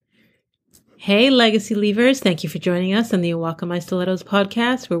Hey, Legacy Leavers. Thank you for joining us on the Walk on My Stilettos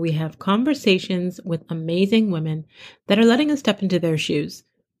podcast, where we have conversations with amazing women that are letting us step into their shoes.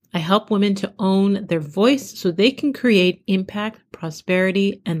 I help women to own their voice so they can create impact,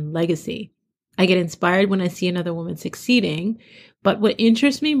 prosperity, and legacy. I get inspired when I see another woman succeeding, but what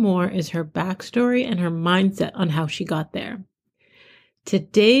interests me more is her backstory and her mindset on how she got there.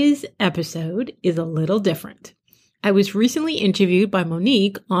 Today's episode is a little different. I was recently interviewed by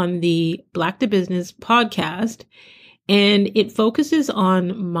Monique on the Black to Business podcast, and it focuses on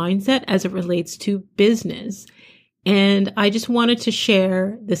mindset as it relates to business. And I just wanted to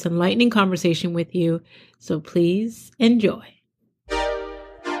share this enlightening conversation with you, so please enjoy.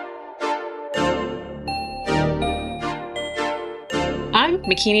 I'm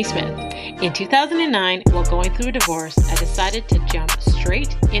Makini Smith. In 2009, while going through a divorce, I decided to jump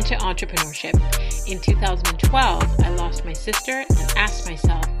straight into entrepreneurship. In 2012, I lost my sister and asked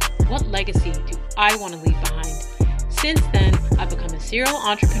myself, what legacy do I want to leave behind? Since then, I've become a serial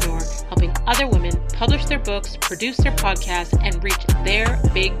entrepreneur, helping other women publish their books, produce their podcasts, and reach their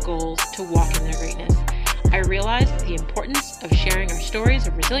big goals to walk in their greatness. I realized the importance of sharing our stories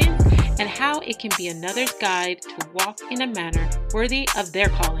of resilience and how it can be another's guide to walk in a manner worthy of their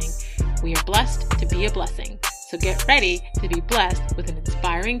calling. We are blessed to be a blessing. So get ready to be blessed with an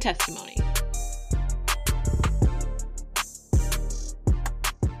inspiring testimony.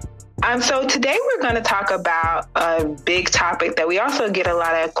 So today we're going to talk about a big topic that we also get a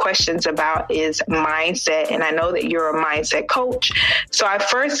lot of questions about is mindset. And I know that you're a mindset coach. So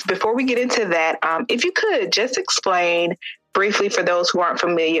before we get into that, if you could just explain briefly for those who aren't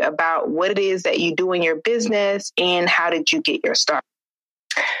familiar about what it is that you do in your business and how did you get your start?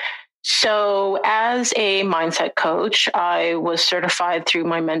 So as a mindset coach, I was certified through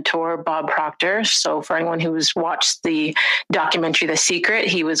my mentor, Bob Proctor. So for anyone who's watched the documentary, The Secret,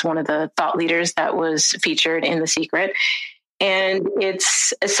 he was one of the thought leaders that was featured in The Secret. And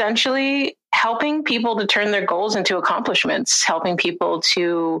it's essentially helping people to turn their goals into accomplishments, helping people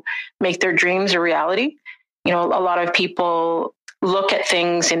to make their dreams a reality. You know, a lot of people look at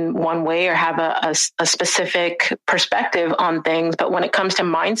things in one way or have a specific perspective on things. But when it comes to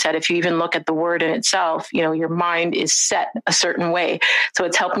mindset, if you even look at the word in itself, you know, your mind is set a certain way. So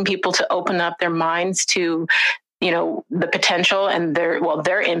it's helping people to open up their minds to, you know, the potential and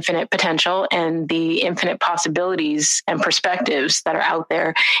their infinite potential and the infinite possibilities and perspectives that are out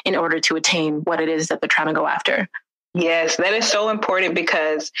there in order to attain what it is that they're trying to go after. Yes, that is so important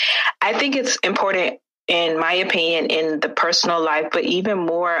because I think it's important, in my opinion, in the personal life, but even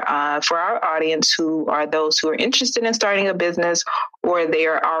more for our audience who are those who are interested in starting a business or they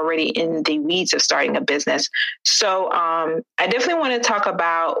are already in the weeds of starting a business. So I definitely want to talk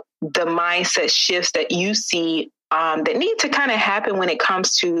about the mindset shifts that you see that need to kind of happen when it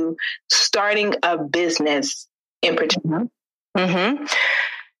comes to starting a business in particular. Mm-hmm.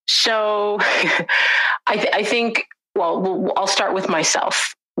 So I think, I'll start with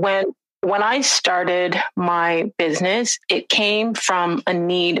myself. When I started my business, it came from a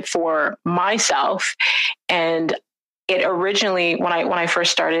need for myself. And it originally, when I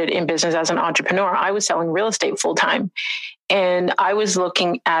first started in business as an entrepreneur, I was selling real estate full time. And I was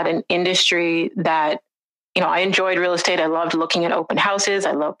looking at an industry that, you know, I enjoyed real estate. I loved looking at open houses.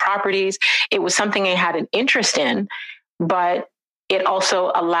 I loved properties. It was something I had an interest in, but it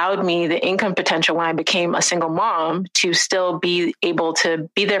also allowed me the income potential when I became a single mom to still be able to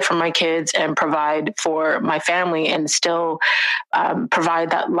be there for my kids and provide for my family and still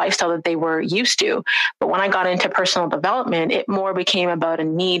provide that lifestyle that they were used to. But when I got into personal development, it more became about a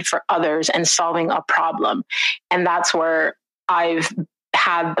need for others and solving a problem. And that's where I've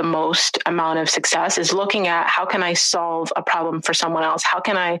had the most amount of success, is looking at how can I solve a problem for someone else? How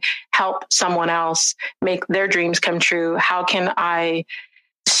can I help someone else make their dreams come true? How can I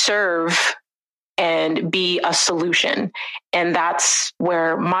serve and be a solution? And that's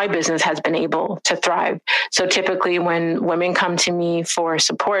where my business has been able to thrive. So typically when women come to me for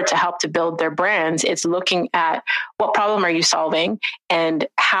support to help to build their brands, it's looking at what problem are you solving and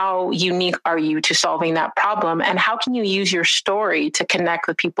how unique are you to solving that problem? And how can you use your story to connect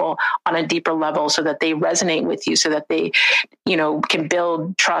with people on a deeper level so that they resonate with you, so that they, you know, can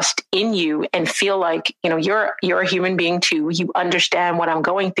build trust in you and feel like, you know, you're a human being too. You understand what I'm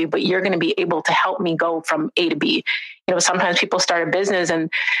going through, but you're going to be able to help me go from A to B. You know, sometimes people start a business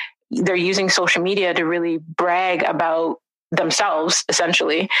and they're using social media to really brag about themselves,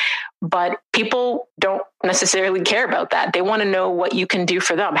 essentially. But people don't necessarily care about that. They want to know what you can do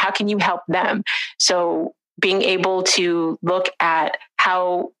for them. How can you help them? So being able to look at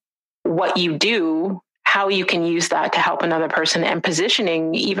what you do, how you can use that to help another person, and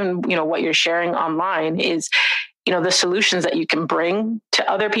positioning even, what you're sharing online is, the solutions that you can bring to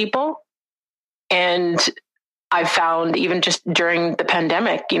other people. And I've found even just during the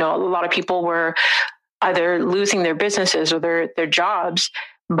pandemic, a lot of people were either losing their businesses or their jobs,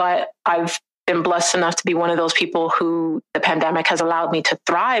 but I've been blessed enough to be one of those people who the pandemic has allowed me to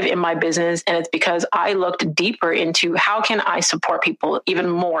thrive in my business. And it's because I looked deeper into how can I support people even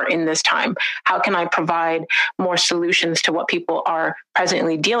more in this time? How can I provide more solutions to what people are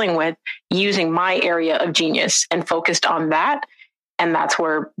presently dealing with using my area of genius, and focused on that. And that's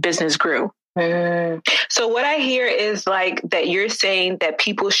where business grew. So what I hear is like that you're saying that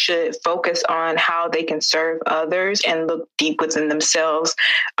people should focus on how they can serve others and look deep within themselves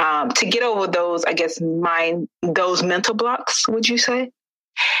to get over those, I guess, those mental blocks, would you say?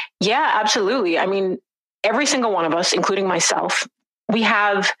 Yeah, absolutely. I mean, every single one of us, including myself, we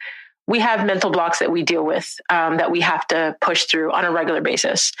have mental blocks that we deal with, that we have to push through on a regular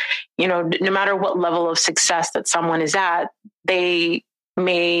basis. No matter what level of success that someone is at, they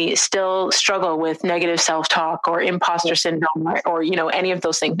may still struggle with negative self-talk or imposter syndrome or any of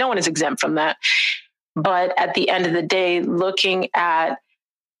those things. No one is exempt from that. But at the end of the day, looking at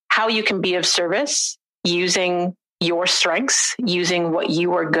how you can be of service using your strengths, using what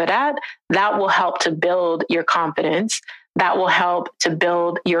you are good at, that will help to build your confidence. That will help to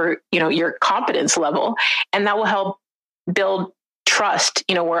build your competence level, and that will help build trust,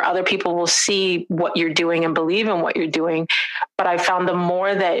 where other people will see what you're doing and believe in what you're doing. But I found the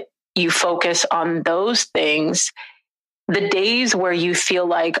more that you focus on those things, the days where you feel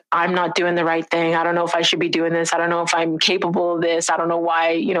like I'm not doing the right thing, I don't know if I should be doing this, I don't know if I'm capable of this, I don't know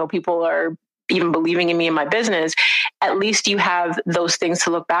why, people are even believing in me and my business, at least you have those things to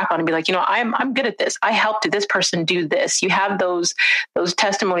look back on and be like, I'm good at this. I helped this person do this. You have those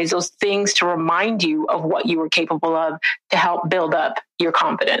testimonies, those things to remind you of what you were capable of to help build up your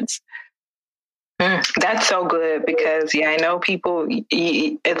confidence. That's so good because, I know people,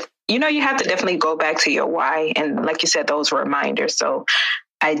 you have to definitely go back to your why. And like you said, those reminders. So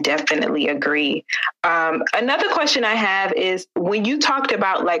I definitely agree. Another question I have is when you talked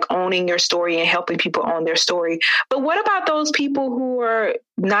about like owning your story and helping people own their story, but what about those people who are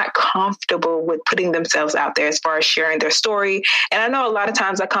not comfortable with putting themselves out there as far as sharing their story? And I know a lot of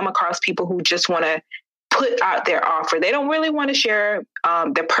times I come across people who just want to put out their offer. They don't really want to share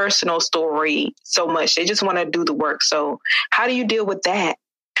their personal story so much. They just want to do the work. So how do you deal with that?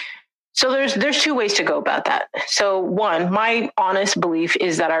 So there's two ways to go about that. So one, my honest belief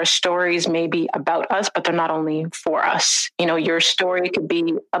is that our stories may be about us, but they're not only for us. Your story could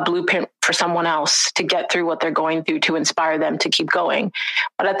be a blueprint for someone else to get through what they're going through, to inspire them to keep going.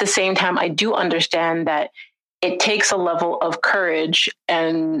 But at the same time, I do understand that it takes a level of courage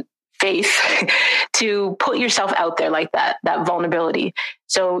and faith to put yourself out there like that vulnerability.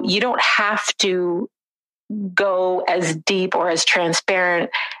 So you don't have to go as deep or as transparent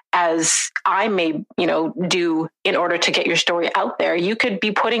as I may, do in order to get your story out there. You could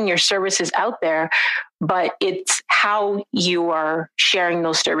be putting your services out there, but it's how you are sharing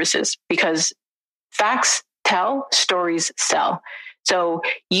those services, because facts tell, stories sell. So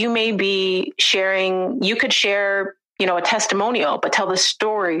you may be sharing, you could share, a testimonial, but tell the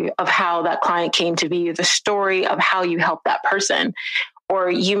story of how that client came to be, the story of how you helped that person. Or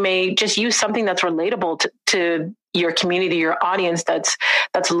you may just use something that's relatable to your community, your audience that's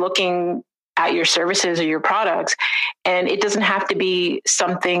looking at your services or your products. And it doesn't have to be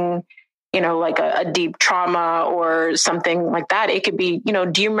something, like a deep trauma or something like that. It could be,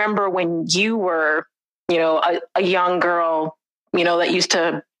 do you remember when you were, a young girl, that used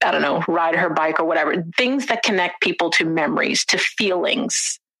to, I don't know, ride her bike or whatever, things that connect people to memories, to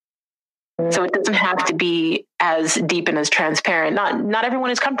feelings. So it doesn't have to be as deep and as transparent. Not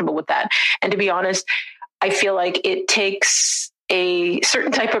everyone is comfortable with that. And to be honest, I feel like it takes a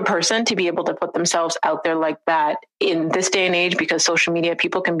certain type of person to be able to put themselves out there like that in this day and age, because social media,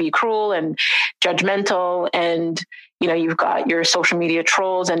 people can be cruel and judgmental, and you've got your social media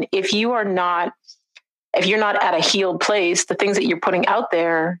trolls. And if you're not at a healed place, the things that you're putting out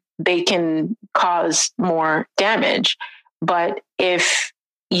there, they can cause more damage. But if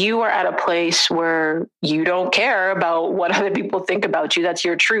you are at a place where you don't care about what other people think about you, that's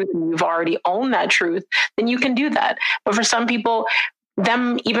your truth, and you've already owned that truth, then you can do that. But for some people,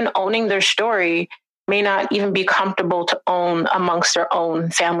 them even owning their story may not even be comfortable to own amongst their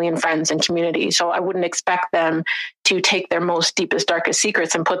own family and friends and community. So I wouldn't expect them to take their most deepest, darkest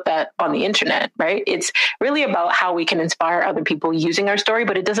secrets and put that on the internet, right? It's really about how we can inspire other people using our story,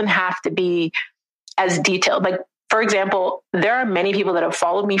 but it doesn't have to be as detailed. Like, for example, there are many people that have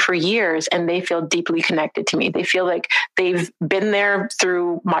followed me for years and they feel deeply connected to me. They feel like they've been there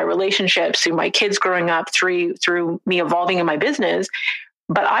through my relationships, through my kids growing up, through me evolving in my business.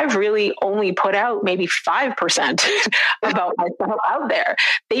 But I've really only put out maybe 5% about myself out there.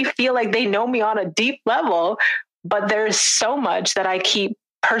 They feel like they know me on a deep level, but there's so much that I keep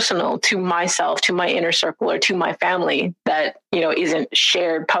personal to myself, to my inner circle, or to my family that, isn't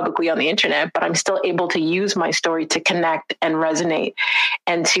shared publicly on the internet, but I'm still able to use my story to connect and resonate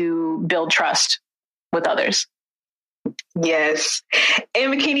and to build trust with others. Yes.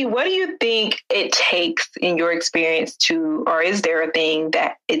 And Makini, what do you think it takes in your experience or is there a thing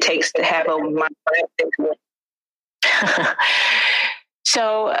that it takes to have a mindset?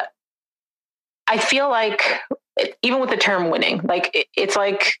 So I feel like even with the term winning, like it's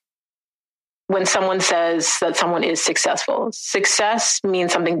like when someone says that someone is successful, success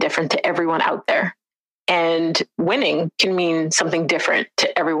means something different to everyone out there. And winning can mean something different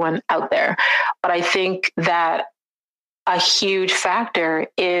to everyone out there. But I think that a huge factor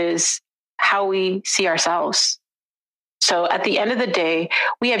is how we see ourselves. So at the end of the day,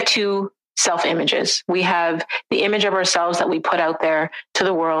 we have two self-images. We have the image of ourselves that we put out there to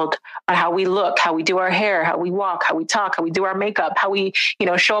the world on how we look, how we do our hair, how we walk, how we talk, how we do our makeup, how we,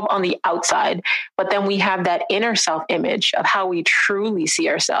 show up on the outside. But then we have that inner self-image of how we truly see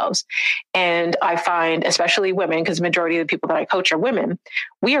ourselves. And I find, especially women, because the majority of the people that I coach are women,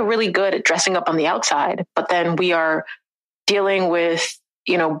 we are really good at dressing up on the outside, but then we are dealing with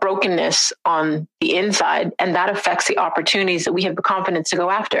brokenness on the inside. And that affects the opportunities that we have the confidence to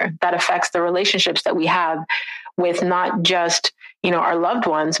go after. That affects the relationships that we have with not just, our loved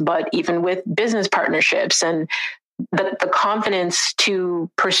ones, but even with business partnerships and the confidence to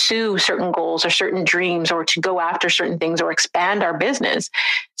pursue certain goals or certain dreams or to go after certain things or expand our business.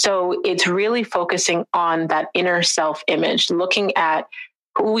 So it's really focusing on that inner self-image, looking at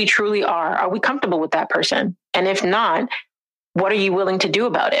who we truly are. Are we comfortable with that person? And if not, what are you willing to do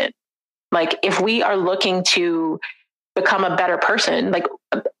about it? Like if we are looking to become a better person, like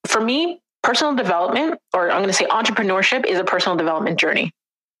for me, personal development, or I'm going to say entrepreneurship, is a personal development journey.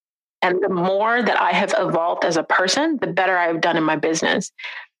 And the more that I have evolved as a person, the better I've done in my business.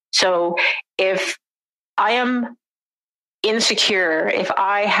 So if I am insecure, if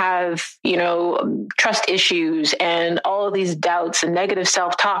I have, trust issues and all of these doubts and negative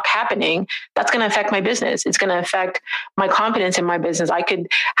self-talk happening, that's going to affect my business. It's going to affect my confidence in my business. I could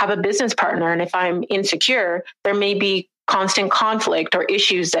have a business partner, and if I'm insecure, there may be constant conflict or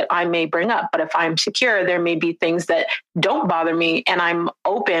issues that I may bring up. But if I'm secure, there may be things that don't bother me, and I'm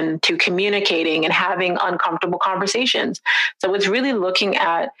open to communicating and having uncomfortable conversations. So it's really looking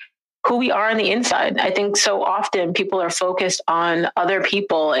at who we are on the inside. I think so often people are focused on other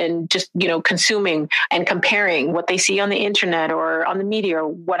people and just, consuming and comparing what they see on the internet or on the media or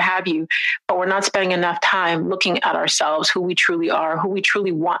what have you. But we're not spending enough time looking at ourselves, who we truly are, who we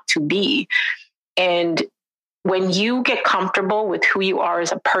truly want to be. And when you get comfortable with who you are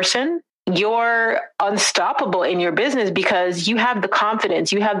as a person, you're unstoppable in your business because you have the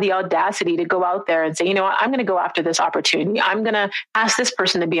confidence, you have the audacity to go out there and say, I'm going to go after this opportunity. I'm going to ask this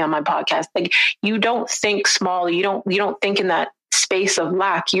person to be on my podcast. Like you don't think small. You don't think in that space of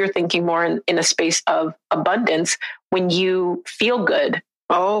lack. You're thinking more in a space of abundance when you feel good.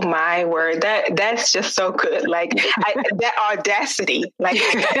 Oh my word. That's just so good. Like that audacity,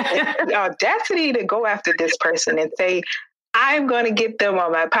 the audacity to go after this person and say, I'm going to get them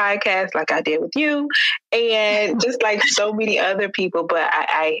on my podcast like I did with you and just like so many other people. But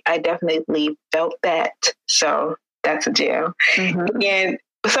I definitely felt that. So that's a gem. Mm-hmm. And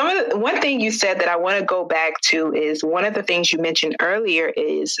one thing you said that I want to go back to is one of the things you mentioned earlier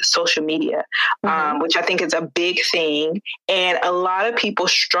is social media, which I think is a big thing. And a lot of people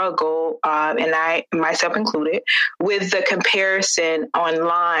struggle, and I myself included, with the comparison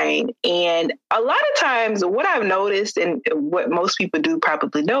online. And a lot of times what I've noticed and what most people do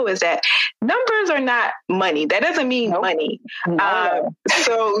probably know is that numbers are not money. That doesn't mean money. No.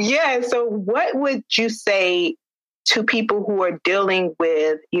 So what would you say to people who are dealing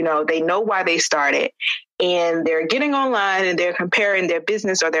with, they know why they started and they're getting online and they're comparing their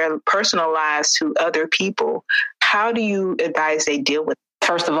business or their personal lives to other people? How do you advise they deal with it?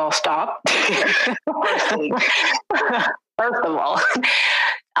 First of all, stop. First of all.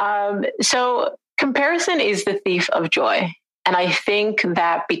 So comparison is the thief of joy. And I think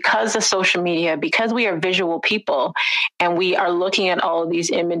that because of social media, because we are visual people and we are looking at all of these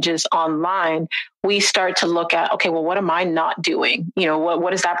images online, we start to look at, okay, well, what am I not doing?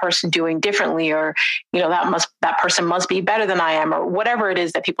 What is that person doing differently? Or, that person must be better than I am, or whatever it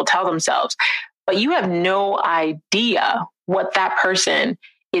is that people tell themselves. but you have no idea what that person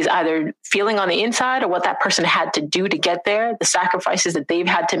is either feeling on the inside or what that person had to do to get there, the sacrifices that they've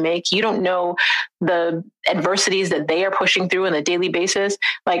had to make. You don't know the adversities that they are pushing through on a daily basis.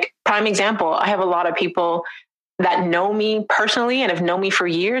 Like, prime example, I have a lot of people that know me personally and have known me for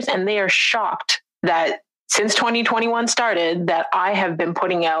years, and they are shocked that since 2021 started, that I have been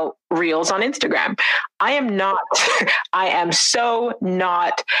putting out reels on Instagram. I am not, I am so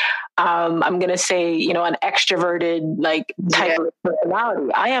not, I'm going to say, an extroverted, like, type of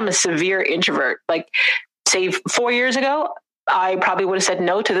personality. I am a severe introvert. Like, say 4 years ago, I probably would have said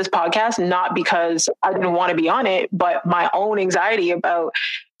no to this podcast, not because I didn't want to be on it, but my own anxiety about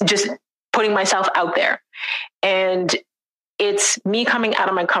just putting myself out there. And it's me coming out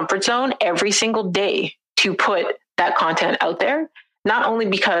of my comfort zone every single day to put that content out there, not only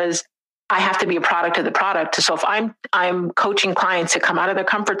because I have to be a product of the product. So if I'm coaching clients to come out of their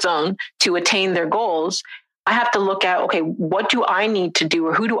comfort zone to attain their goals, I have to look at, okay, what do I need to do,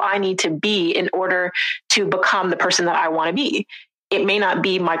 or who do I need to be in order to become the person that I want to be? It may not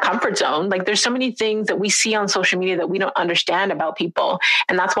be my comfort zone. Like, there's so many things that we see on social media that we don't understand about people.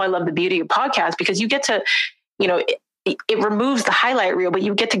 And that's why I love the beauty of podcasts, because you get to, it removes the highlight reel, but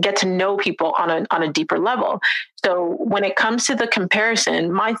you get to know people on a deeper level. So when it comes to the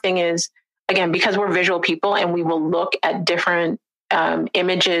comparison, my thing is, again, because we're visual people and we will look at different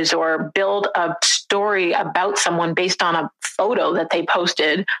images or build a story about someone based on a photo that they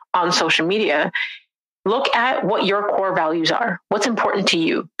posted on social media, look at what your core values are, what's important to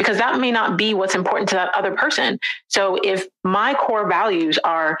you, because that may not be what's important to that other person. So if my core values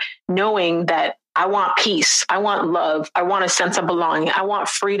are knowing that I want peace, I want love, I want a sense of belonging, I want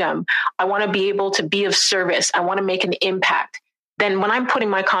freedom, I want to be able to be of service, I want to make an impact, then when I'm putting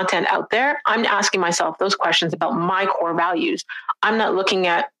my content out there, I'm asking myself those questions about my core values. I'm not looking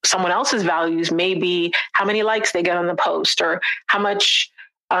at someone else's values, maybe how many likes they get on the post, or how much,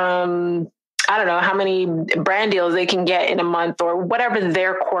 I don't know, how many brand deals they can get in a month, or whatever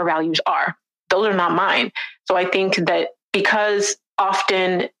their core values are. Those are not mine. So I think that because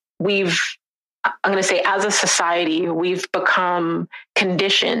often I'm going to say, as a society, we've become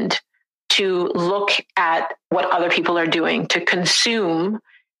conditioned to look at what other people are doing, to consume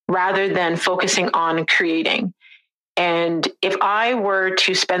rather than focusing on creating. And if I were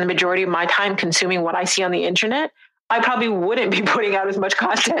to spend the majority of my time consuming what I see on the internet, I probably wouldn't be putting out as much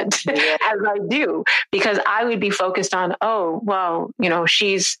content as I do, because I would be focused on,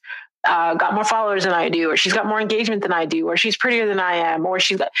 she's got more followers than I do, or she's got more engagement than I do, or she's prettier than I am, or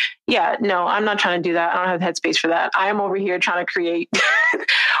no, I'm not trying to do that. I don't have the headspace for that. I am over here trying to create.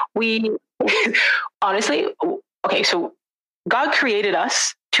 Honestly, okay, so God created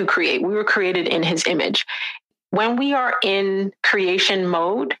us to create. We were created in his image. When we are in creation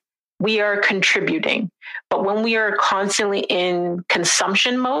mode, we are contributing. But when we are constantly in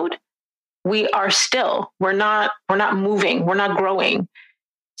consumption mode, we are still. We're not moving. We're not growing.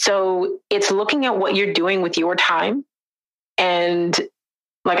 So it's looking at what you're doing with your time. And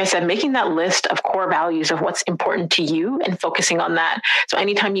like I said, making that list of core values of what's important to you and focusing on that. So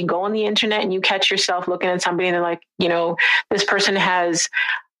anytime you go on the internet and you catch yourself looking at somebody and they're like, this person has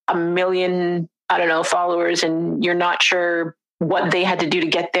 1 million, followers, and you're not sure what they had to do to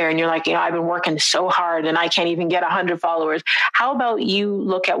get there. And you're like, I've been working so hard and I can't even get 100 followers. How about you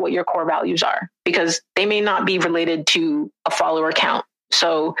look at what your core values are? Because they may not be related to a follower count.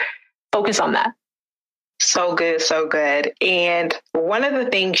 So focus on that. So good. So good. And one of the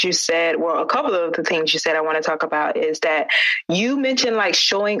things you said, a couple of the things you said I want to talk about is that you mentioned like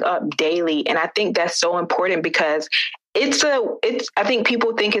showing up daily. And I think that's so important, because I think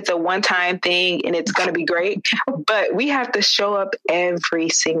people think it's a one-time thing and it's going to be great, but we have to show up every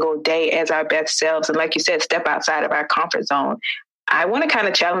single day as our best selves. And like you said, step outside of our comfort zone. I want to kind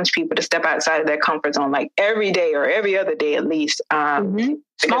of challenge people to step outside of their comfort zone, like every day or every other day at least.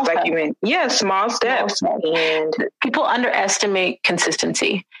 Small steps. Small steps. And people underestimate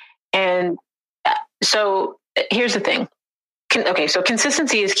consistency. And so here's the thing. So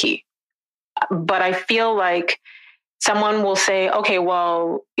consistency is key. But I feel like someone will say, okay,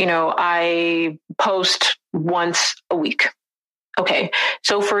 well, I post once a week. Okay.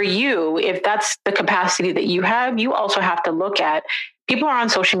 So for you, if that's the capacity that you have, you also have to look at, people are on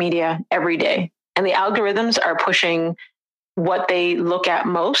social media every day, and the algorithms are pushing what they look at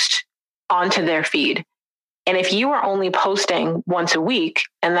most onto their feed. And if you are only posting once a week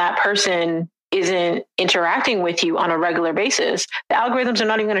and that person isn't interacting with you on a regular basis, the algorithms are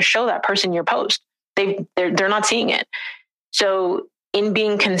not even going to show that person your post. They're not seeing it. So in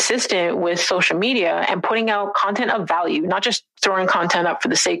being consistent with social media and putting out content of value, not just throwing content up for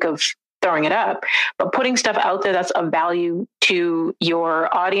the sake of throwing it up, but putting stuff out there that's of value to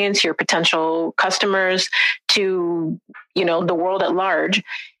your audience, your potential customers, to, the world at large.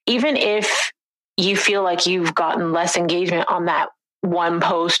 Even if you feel like you've gotten less engagement on that one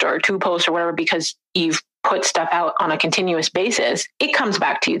post or two posts or whatever, because you've put stuff out on a continuous basis, it comes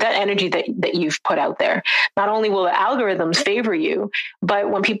back to you, that energy that you've put out there. Not only will the algorithms favor you, but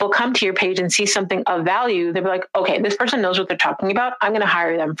when people come to your page and see something of value, they'll be like, okay, this person knows what they're talking about. I'm going to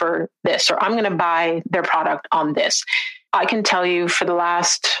hire them for this, or I'm going to buy their product on this. I can tell you for the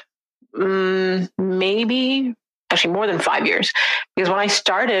last maybe actually more than 5 years, because when I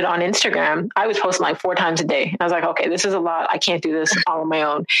started on Instagram, I was posting like 4 times a day. And I was like, okay, this is a lot. I can't do this all on my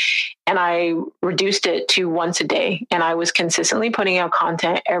own. And I reduced it to once a day. And I was consistently putting out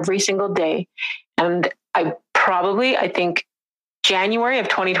content every single day. And I think January of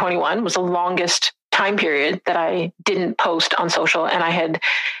 2021 was the longest time period that I didn't post on social. And I had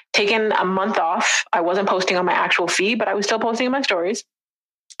taken a month off. I wasn't posting on my actual feed, but I was still posting in my stories.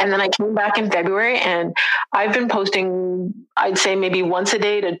 And then I came back in February, and I've been posting, I'd say maybe once a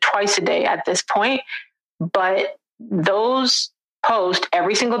day to twice a day at this point. But those posts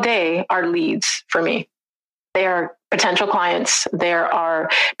every single day are leads for me. They are potential clients. There are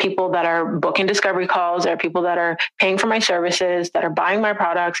people that are booking discovery calls. There are people that are paying for my services, that are buying my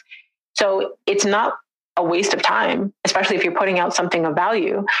products. So it's not a waste of time, especially if you're putting out something of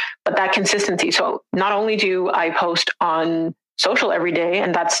value, but that consistency. So not only do I post on social every day,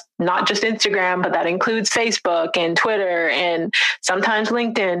 and that's not just Instagram, but that includes Facebook and Twitter and sometimes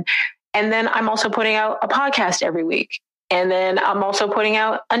LinkedIn. And then I'm also putting out a podcast every week. And then I'm also putting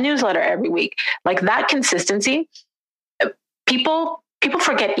out a newsletter every week. Like that consistency, people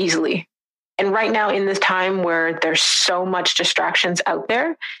forget easily. And right now in this time where there's so much distractions out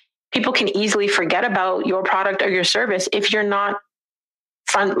there, people can easily forget about your product or your service if you're not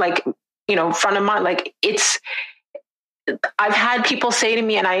front of mind. Like I've had people say to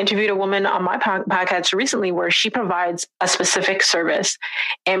me, and I interviewed a woman on my podcast recently where she provides a specific service.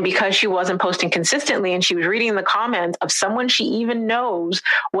 And because she wasn't posting consistently and she was reading the comments of someone she even knows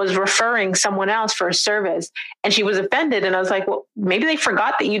was referring someone else for a service, and she was offended. And I was like, well, maybe they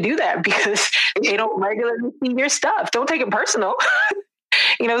forgot that you do that because they don't regularly see your stuff. Don't take it personal.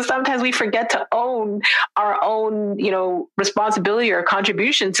 Sometimes we forget to own our own, responsibility or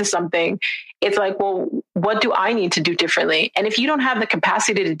contribution to something. It's like, well, what do I need to do differently? And if you don't have the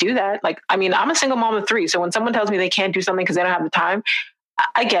capacity to do that, I'm a single mom of 3. So when someone tells me they can't do something because they don't have the time,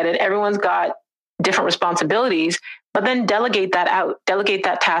 I get it. Everyone's got different responsibilities, but then delegate that out, delegate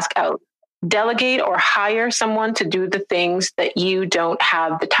that task out, delegate or hire someone to do the things that you don't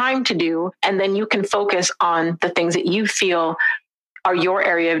have the time to do. And then you can focus on the things that you feel are your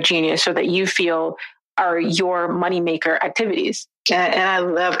area of genius, or that you feel are your moneymaker activities. And I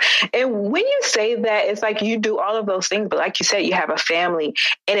love, and when you say that, it's like you do all of those things, but like you said, you have a family.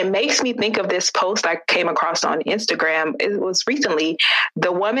 And it makes me think of this post I came across on Instagram. It was recently.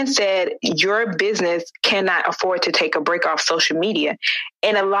 The woman said, your business cannot afford to take a break off social media.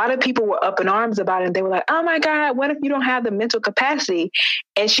 And a lot of people were up in arms about it. And they were like, oh my God, what if you don't have the mental capacity?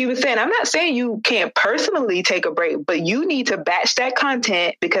 And she was saying, I'm not saying you can't personally take a break, but you need to batch that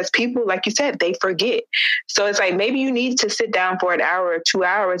content because people, like you said, they forget. So it's like, maybe you need to sit down for an hour or 2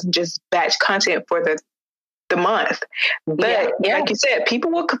 hours and just batch content for the month. But like you said, people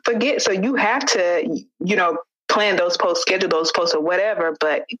will forget. So you have to, plan those posts, schedule those posts or whatever,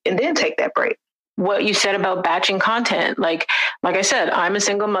 and then take that break. What you said about batching content, like I said, I'm a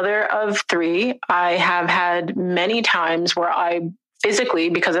single mother of 3. I have had many times where I physically,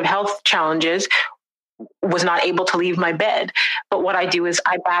 because of health challenges, was not able to leave my bed. But what I do is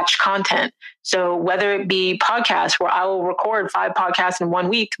I batch content. So whether it be podcasts where I will record 5 podcasts in 1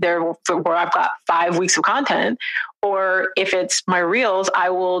 week, where I've got 5 weeks of content, or if it's my reels, I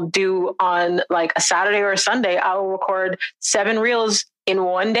will do on like a Saturday or a Sunday, I will record 7 reels in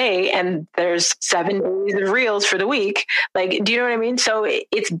 1 day, and there's 7 days of reels for the week. Like, do you know what I mean? So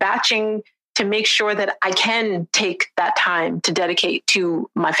it's batching to make sure that I can take that time to dedicate to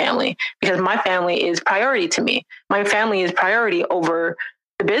my family, because my family is priority to me. My family is priority over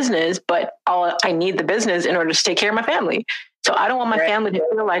the business, but I need the business in order to take care of my family. So I don't want my family to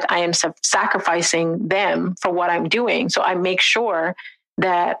feel like I am sacrificing them for what I'm doing. So I make sure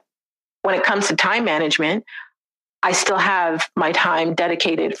that when it comes to time management, I still have my time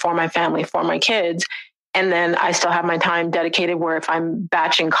dedicated for my family, for my kids. And then I still have my time dedicated where if I'm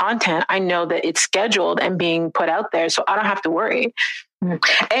batching content, I know that it's scheduled and being put out there. So I don't have to worry.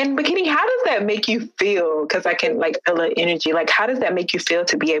 And Makini, how does that make you feel? Because I can feel the energy. Like, how does that make you feel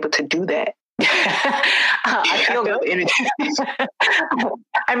to be able to do that? I feel good.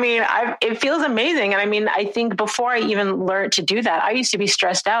 I mean, it feels amazing. And I mean, I think before I even learned to do that, I used to be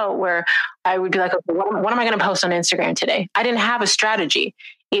stressed out where I would be like, okay, what am I going to post on Instagram today? I didn't have a strategy.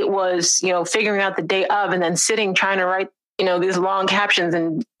 It was, figuring out the day of and then sitting, trying to write, these long captions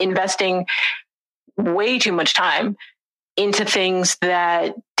and investing way too much time into things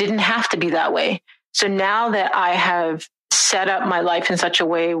that didn't have to be that way. So now that I have set up my life in such a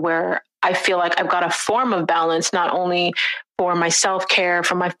way where I feel like I've got a form of balance, not only for my self-care,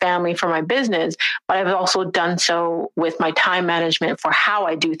 for my family, for my business, but I've also done so with my time management for how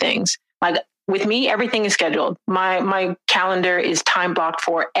I do things. Like with me, everything is scheduled. My calendar is time blocked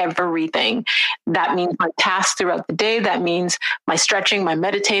for everything. That means my tasks throughout the day. That means my stretching, my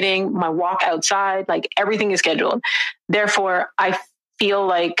meditating, my walk outside, like everything is scheduled. Therefore, I feel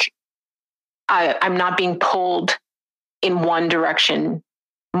like I'm not being pulled in one direction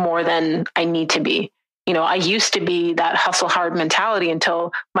more than I need to be. I used to be that hustle hard mentality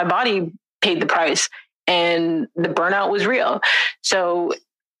until my body paid the price and the burnout was real. So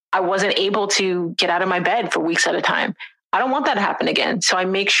I wasn't able to get out of my bed for weeks at a time. I don't want that to happen again. So I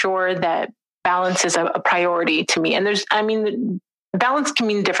make sure that balance is a priority to me. And balance can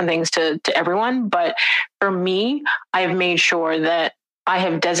mean different things to everyone. But for me, I've made sure that I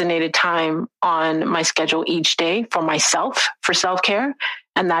have designated time on my schedule each day for myself, for self-care.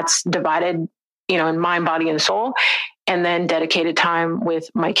 And that's divided, in mind, body, and soul. And then dedicated time with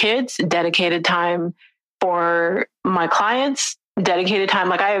my kids, dedicated time for my clients, dedicated time.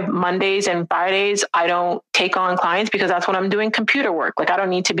 Like I have Mondays and Fridays, I don't take on clients because that's when I'm doing computer work. Like I don't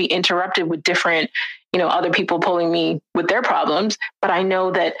need to be interrupted with different, other people pulling me with their problems. But I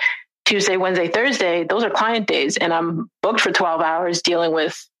know that Tuesday, Wednesday, Thursday, those are client days. And I'm booked for 12 hours dealing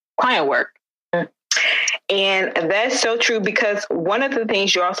with client work. And that's so true, because one of the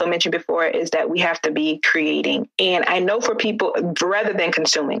things you also mentioned before is that we have to be creating. And I know for people, rather than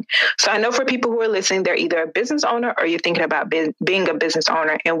consuming. So I know for people who are listening, they're either a business owner or you're thinking about being a business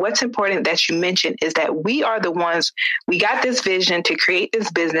owner. And what's important that you mentioned is that we are the ones, we got this vision to create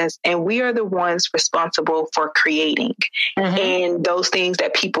this business, and we are the ones responsible for creating and those things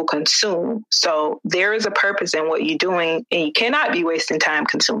that people consume. So there is a purpose in what you're doing, and you cannot be wasting time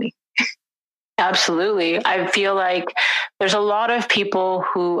consuming. Absolutely. I feel like there's a lot of people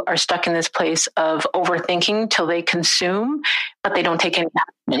who are stuck in this place of overthinking till they consume, but they don't take any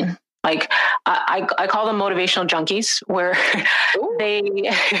action. Like I call them motivational junkies, where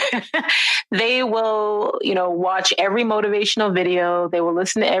they will, watch every motivational video. They will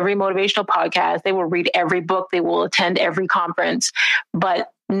listen to every motivational podcast. They will read every book. They will attend every conference,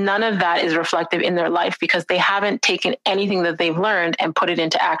 but none of that is reflective in their life because they haven't taken anything that they've learned and put it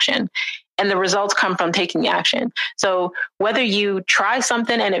into action. And the results come from taking action. So whether you try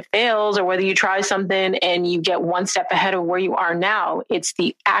something and it fails, or whether you try something and you get one step ahead of where you are now, it's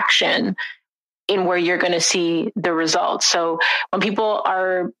the action in where you're going to see the results. So when people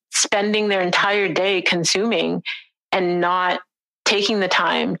are spending their entire day consuming and not taking the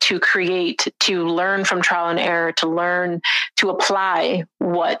time to create, to learn from trial and error, to learn to apply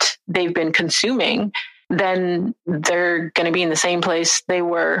what they've been consuming, then they're going to be in the same place they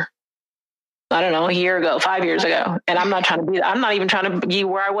were, I don't know, a year ago, 5 years ago. And I'm not even trying to be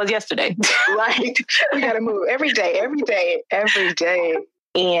where I was yesterday. Right. We got to move every day.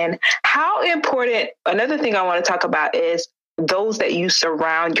 And how important, another thing I want to talk about is those that you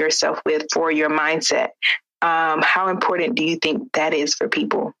surround yourself with for your mindset. How important do you think that is for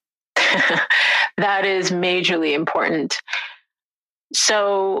people? That is majorly important.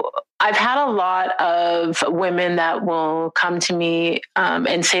 So I've had a lot of women that will come to me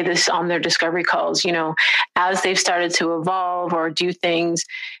and say this on their discovery calls, as they've started to evolve or do things,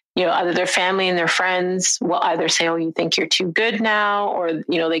 either their family and their friends will either say, oh, you think you're too good now, or,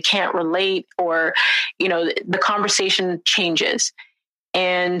 they can't relate, or, the conversation changes.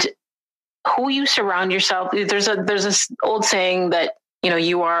 And who you surround yourself, there's this old saying that,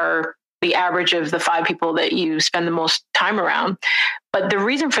 you are the average of the 5 people that you spend the most time around. But the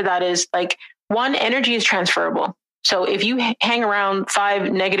reason for that is, like, one, energy is transferable. So if you hang around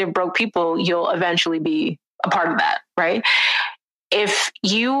 5 negative, broke people, you'll eventually be a part of that, right? If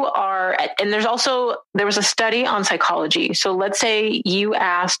you are, and there was a study on psychology. So let's say you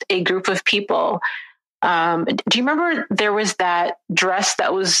asked a group of people, do you remember there was that dress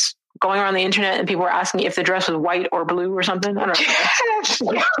that was going around the internet and people were asking if the dress was white or blue or something? I don't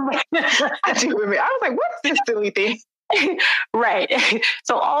know. I do remember. I was like, what's this silly thing? Right.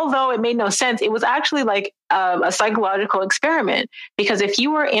 So although it made no sense, it was actually like a psychological experiment, because if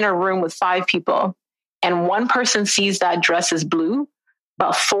you were in a room with 5 people and one person sees that dress as blue,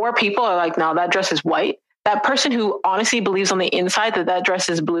 about 4 people are like, no, that dress is white. That person who honestly believes on the inside that that dress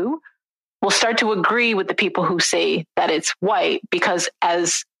is blue will start to agree with the people who say that it's white, because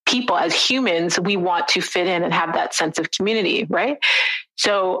as people, as humans, we want to fit in and have that sense of community, right?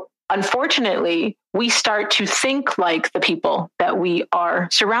 So unfortunately, we start to think like the people that we are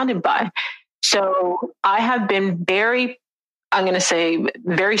surrounded by. So I have been I'm going to say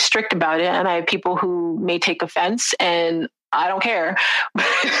very strict about it. And I have people who may take offense, and I don't care.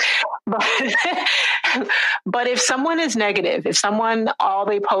 but if someone is negative, if someone, all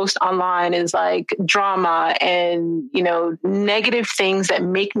they post online is like drama and, negative things that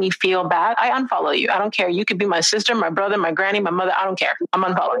make me feel bad, I unfollow you. I don't care. You could be my sister, my brother, my granny, my mother. I don't care. I'm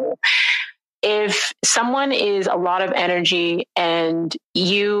unfollowing you. If someone is a lot of energy and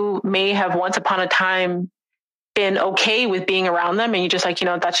you may have once upon a time been okay with being around them, and you're just like,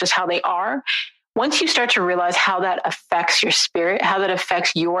 that's just how they are. Once you start to realize how that affects your spirit, how that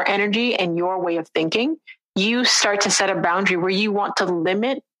affects your energy and your way of thinking, you start to set a boundary where you want to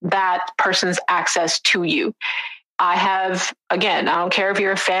limit that person's access to you. I don't care if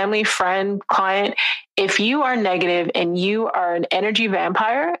you're a family, friend, client, if you are negative and you are an energy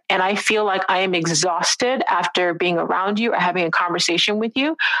vampire, and I feel like I am exhausted after being around you or having a conversation with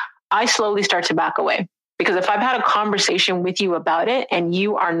you, I slowly start to back away. Because if I've had a conversation with you about it and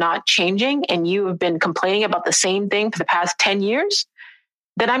you are not changing and you have been complaining about the same thing for the past 10 years,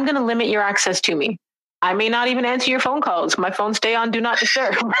 then I'm going to limit your access to me. I may not even answer your phone calls. My phone stay on do not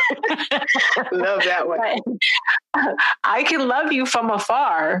disturb. Love that one. I can love you from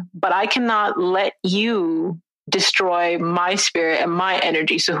afar, but I cannot let you destroy my spirit and my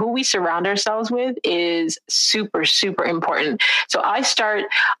energy. So who we surround ourselves with is super, super important. So I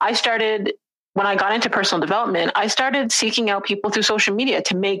started when I got into personal development, I started seeking out people through social media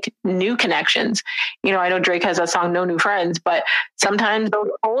to make new connections. I know Drake has that song, No New Friends, but sometimes those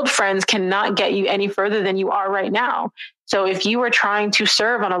old friends cannot get you any further than you are right now. So if you are trying to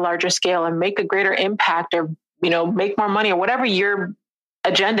serve on a larger scale and make a greater impact, or, make more money, or whatever your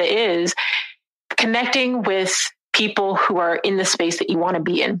agenda is, connecting with people who are in the space that you want to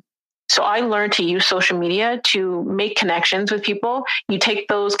be in. So I learned to use social media to make connections with people. You take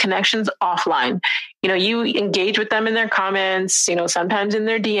those connections offline. You engage with them in their comments, sometimes in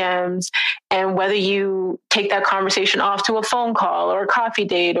their DMs, and whether you take that conversation off to a phone call or a coffee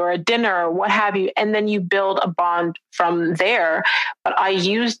date or a dinner or what have you, and then you build a bond from there. But I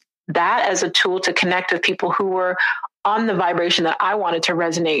used that as a tool to connect with people who were on the vibration that I wanted to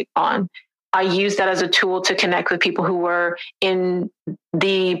resonate on. I used that as a tool to connect with people who were in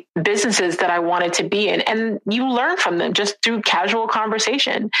the businesses that I wanted to be in. And you learn from them just through casual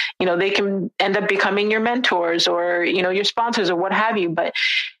conversation. They can end up becoming your mentors or, your sponsors or what have you, but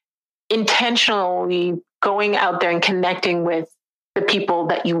intentionally going out there and connecting with the people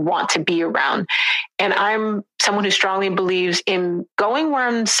that you want to be around. And I'm someone who strongly believes in going where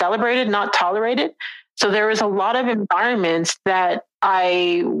I'm celebrated, not tolerated. So there was a lot of environments that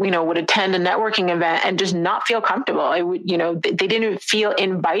I, would attend a networking event and just not feel comfortable. I would, they didn't feel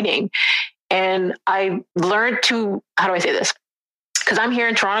inviting. And I learned how do I say this? Because I'm here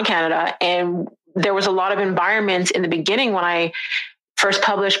in Toronto, Canada, and there was a lot of environments in the beginning when I first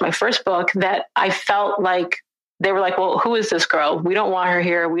published my first book that I felt like they were like, well, who is this girl? We don't want her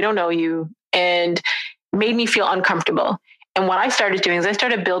here. We don't know you. And made me feel uncomfortable. And what I started doing is I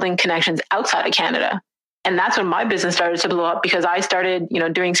started building connections outside of Canada. And that's when my business started to blow up, because I started,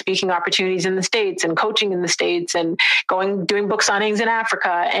 doing speaking opportunities in the States and coaching in the States and doing book signings in Africa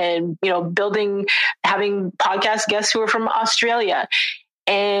and, having podcast guests who are from Australia.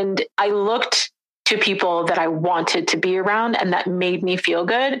 And I looked to people that I wanted to be around and that made me feel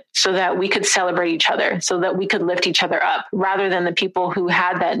good, so that we could celebrate each other, so that we could lift each other up, rather than the people who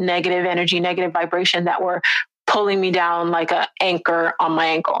had that negative energy, negative vibration that were pulling me down like an anchor on my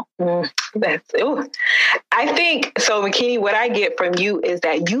ankle. I think so, Makini, what I get from you is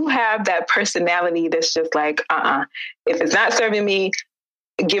that you have that personality that's just like, if it's not serving me,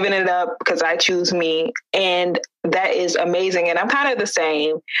 giving it up because I choose me. And that is amazing. And I'm kind of the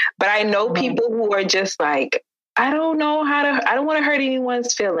same, but I know people who are just like, I don't want to hurt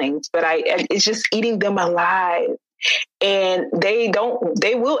anyone's feelings, but it's just eating them alive. And they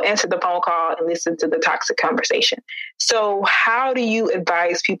will answer the phone call and listen to the toxic conversation. So how do you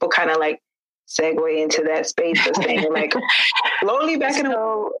advise people kind of like segue into that space of saying like slowly back in?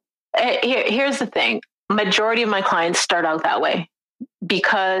 Here's the thing. Majority of my clients start out that way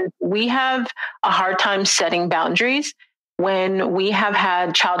because we have a hard time setting boundaries when we have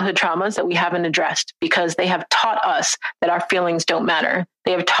had childhood traumas that we haven't addressed, because they have taught us that our feelings don't matter.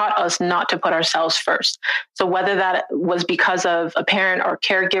 They have taught us not to put ourselves first. So whether that was because of a parent or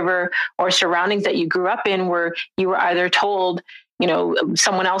caregiver or surroundings that you grew up in, where you were either told,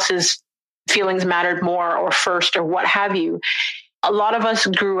 someone else's feelings mattered more or first or what have you. A lot of us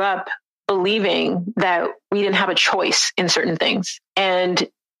grew up believing that we didn't have a choice in certain things. And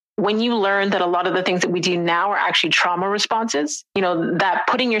when you learn that a lot of the things that we do now are actually trauma responses, that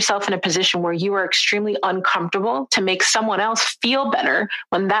putting yourself in a position where you are extremely uncomfortable to make someone else feel better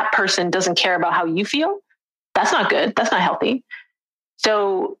when that person doesn't care about how you feel, that's not good. That's not healthy.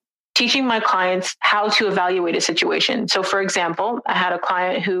 So teaching my clients how to evaluate a situation. So for example, I had a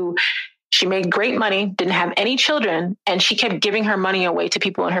client who she made great money, didn't have any children, and she kept giving her money away to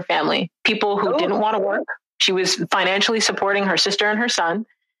people in her family, people who didn't want to work. She was financially supporting her sister and her son,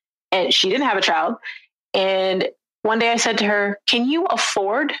 and she didn't have a child. And one day I said to her, can you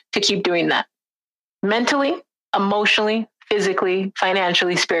afford to keep doing that? Mentally, emotionally, physically,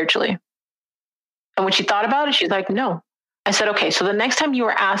 financially, spiritually. And when she thought about it, she's like, no. I said, okay, so the next time you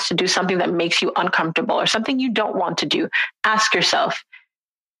are asked to do something that makes you uncomfortable or something you don't want to do, ask yourself,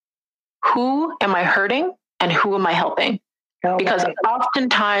 who am I hurting and who am I helping? Because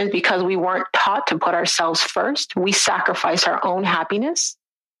oftentimes, because we weren't taught to put ourselves first, we sacrifice our own happiness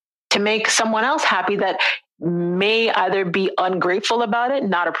to make someone else happy that may either be ungrateful about it,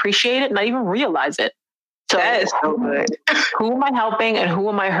 not appreciate it, not even realize it. So that is so good. Who am I helping and who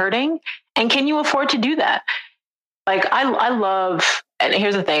am I hurting? And can you afford to do that? Like I love, and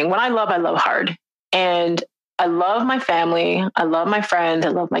here's the thing, when I love hard. And I love my family. I love my friends. I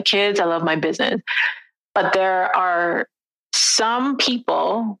love my kids. I love my business. But there are some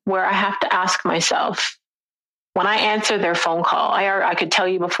people where I have to ask myself, when I answer their phone call, I could tell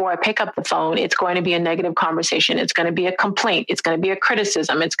you before I pick up the phone, it's going to be a negative conversation. It's going to be a complaint. It's going to be a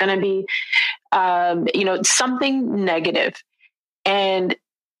criticism. It's going to be, something negative. And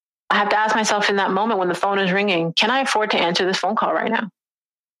I have to ask myself in that moment when the phone is ringing, can I afford to answer this phone call right now?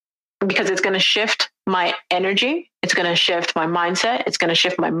 Because it's going to shift my energy. It's going to shift my mindset. It's going to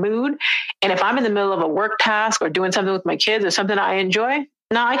shift my mood. And if I'm in the middle of a work task or doing something with my kids or something I enjoy,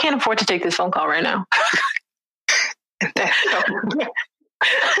 no, I can't afford to take this phone call right now.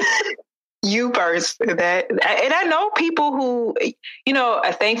 You first. That, and I know people who,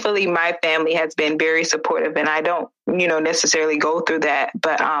 thankfully my family has been very supportive, and I don't, necessarily go through that.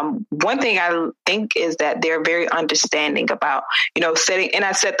 But one thing I think is that they're very understanding about, setting, and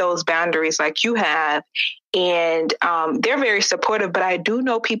I set those boundaries like you have, and they're very supportive. But I do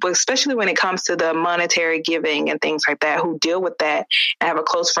know people, especially when it comes to the monetary giving and things like that, who deal with that. I have a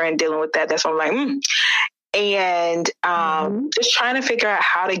close friend dealing with that. That's why I'm like, And just trying to figure out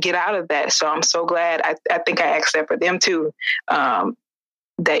how to get out of that. So I'm so glad. I think I asked that for them too,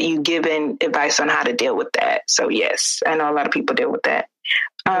 that you given advice on how to deal with that. So yes, I know a lot of people deal with that.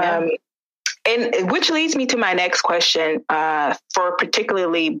 And which leads me to my next question, for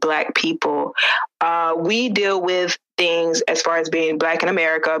particularly Black people. We deal with things as far as being Black in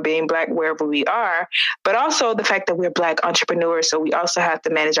America, being Black wherever we are, but also the fact that we're Black entrepreneurs. So we also have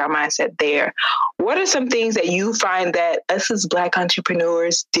to manage our mindset there. What are some things that you find that us as Black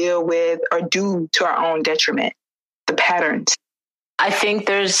entrepreneurs deal with or do to our own detriment? The patterns. I think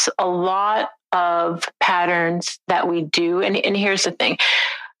there's a lot of patterns that we do. And here's the thing.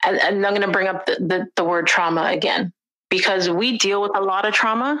 And I'm going to bring up the word trauma again, because we deal with a lot of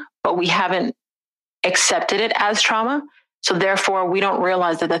trauma, but we haven't accepted it as trauma. So therefore, we don't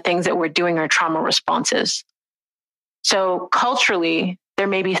realize that the things that we're doing are trauma responses. So culturally, there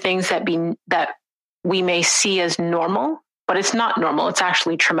may be things that we may see as normal, but it's not normal. It's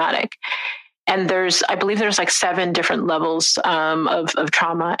actually traumatic. And I believe there's like 7 different levels of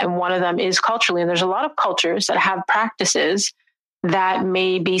trauma. And one of them is culturally. And there's a lot of cultures that have practices that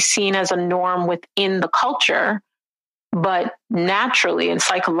may be seen as a norm within the culture, but naturally and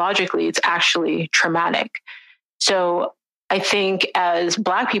psychologically, it's actually traumatic. So I think as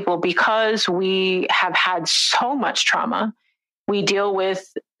Black people, because we have had so much trauma, we deal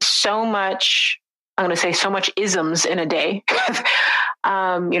with so much, I'm going to say so much isms in a day,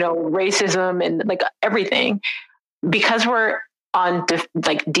 racism and like everything. Because we're on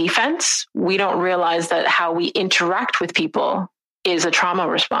defense, we don't realize that how we interact with people is a trauma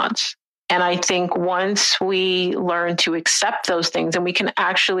response. And I think once we learn to accept those things, and we can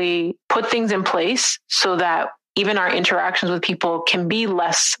actually put things in place so that even our interactions with people can be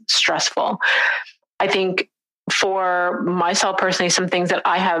less stressful. I think for myself personally, some things that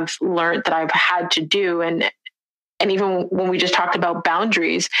I have learned that I've had to do, and even when we just talked about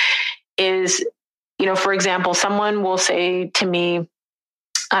boundaries, is, For example, someone will say to me,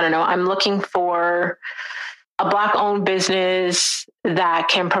 I don't know, I'm looking for a Black owned business that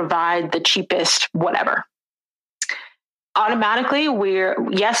can provide the cheapest whatever. Automatically, we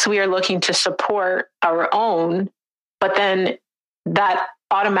are looking to support our own, but then that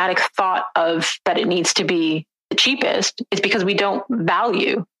automatic thought of that it needs to be the cheapest is because we don't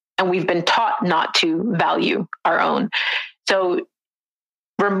value, and we've been taught not to value our own. So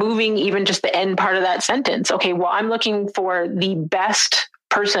removing even just the end part of that sentence. Okay, well, I'm looking for the best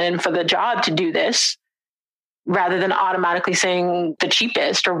person for the job to do this, rather than automatically saying the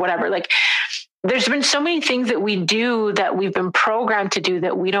cheapest or whatever. Like, there's been so many things that we do that we've been programmed to do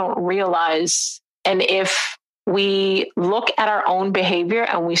that we don't realize. And if we look at our own behavior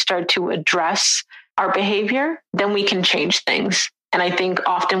and we start to address our behavior, then we can change things. And I think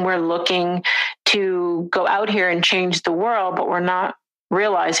often we're looking to go out here and change the world, but we're not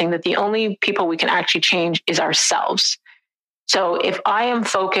realizing that the only people we can actually change is ourselves. So if I am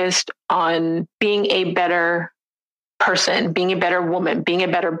focused on being a better person, being a better woman, being a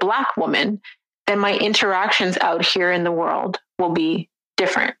better Black woman, then my interactions out here in the world will be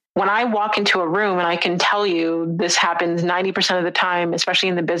different. When I walk into a room, and I can tell you this happens 90% of the time, especially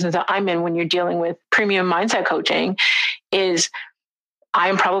in the business that I'm in, when you're dealing with premium mindset coaching, is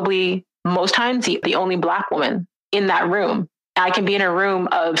I'm probably most times the only Black woman in that room. I can be in a room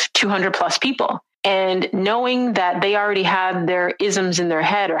of 200 plus people, and knowing that they already have their isms in their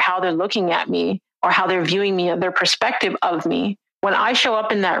head, or how they're looking at me, or how they're viewing me, or their perspective of me. When I show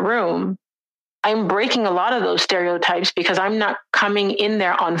up in that room, I'm breaking a lot of those stereotypes, because I'm not coming in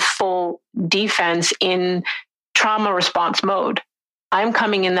there on full defense in trauma response mode. I'm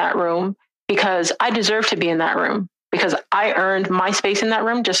coming in that room because I deserve to be in that room, because I earned my space in that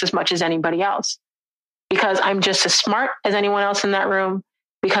room just as much as anybody else, because I'm just as smart as anyone else in that room,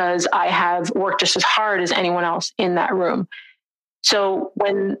 because I have worked just as hard as anyone else in that room. So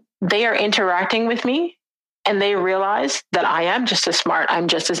when they are interacting with me and they realize that I am just as smart, I'm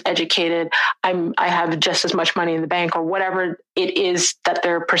just as educated, I have just as much money in the bank, or whatever it is that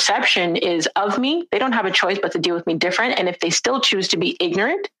their perception is of me, they don't have a choice but to deal with me different. And if they still choose to be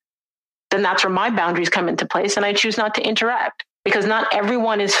ignorant, then that's where my boundaries come into place, and I choose not to interact, because not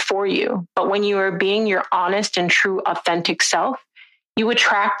everyone is for you. But when you are being your honest and true, authentic self, you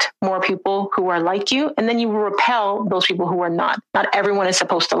attract more people who are like you, and then you will repel those people who are not. Not everyone is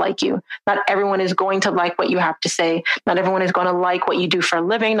supposed to like you. Not everyone is going to like what you have to say. Not everyone is going to like what you do for a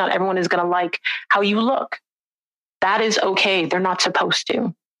living. Not everyone is going to like how you look. That is okay. They're not supposed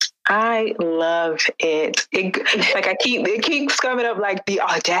to. I love it. It keeps coming up, like the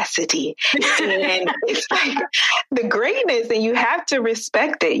audacity, and it's like the greatness, and you have to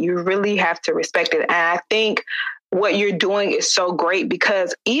respect it. You really have to respect it. And I think what you're doing is so great,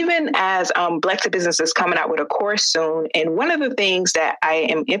 because even as Black to Business is coming out with a course soon, and one of the things that I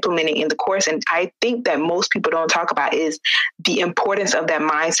am implementing in the course, and I think that most people don't talk about, is the importance of that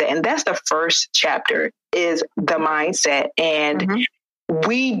mindset. And that's the first chapter, is the mindset. And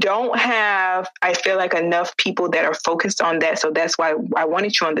we don't have, I feel like, enough people that are focused on that. So that's why I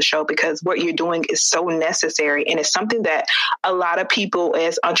wanted you on the show, because what you're doing is so necessary. And it's something that a lot of people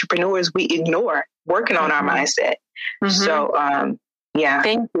as entrepreneurs, we ignore, working on our mindset. So, yeah.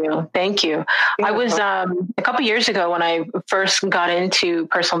 Thank you. I was, a couple of years ago, when I first got into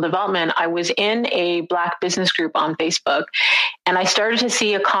personal development, I was in a Black business group on Facebook, and I started to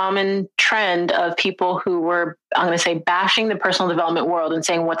see a common trend of people who were, I'm going to say, bashing the personal development world and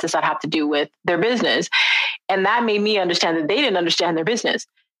saying, what does that have to do with their business? And that made me understand that they didn't understand their business,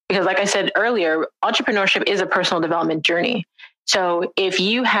 because, like I said earlier, entrepreneurship is a personal development journey. So if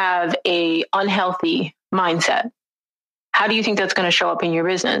you have a unhealthy mindset, how do you think that's going to show up in your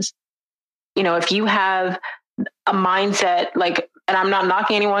business? If you have a mindset like, and I'm not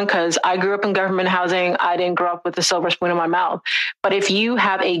knocking anyone, because I grew up in government housing, I didn't grow up with a silver spoon in my mouth. But if you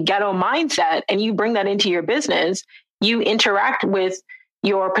have a ghetto mindset and you bring that into your business, you interact with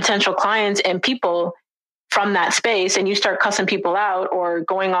your potential clients and people from that space, and you start cussing people out or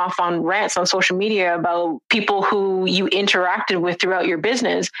going off on rants on social media about people who you interacted with throughout your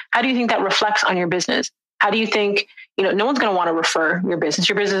business, how do you think that reflects on your business? How do you think, no one's going to want to refer your business.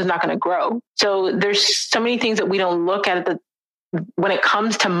 Your business is not going to grow. So there's so many things that we don't look at when it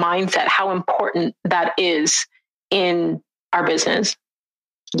comes to mindset, how important that is in our business.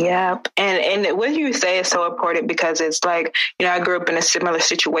 Yeah. And what you say is so important, because it's like, I grew up in a similar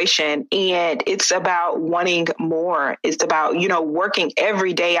situation, and it's about wanting more. It's about, working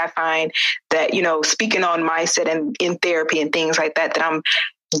every day. I find that, speaking on mindset and in therapy and things like that, that I'm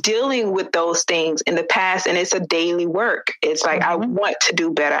dealing with those things in the past, and it's a daily work. It's like, I want to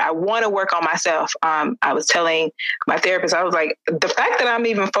do better. I want to work on myself. I was telling my therapist, I was like, the fact that I'm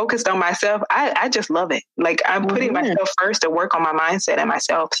even focused on myself, I just love it. Like, I'm putting myself first to work on my mindset and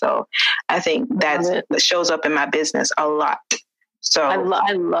myself. So I think that shows up in my business a lot. So I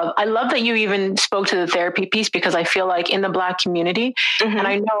love that you even spoke to the therapy piece, because I feel like in the Black community, and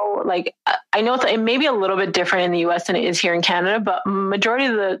I know it may be a little bit different in the US than it is here in Canada, but majority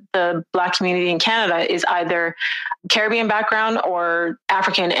of the Black community in Canada is either Caribbean background or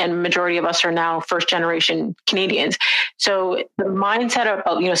African, and majority of us are now first generation Canadians. So the mindset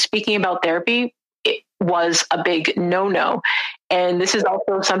about, speaking about therapy, it was a big no-no. And this is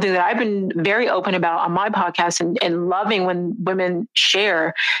also something that I've been very open about on my podcast, and loving when women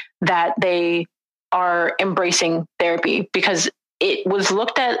share that they are embracing therapy, because it was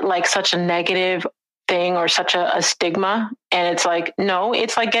looked at like such a negative thing or such a stigma. And it's like, no,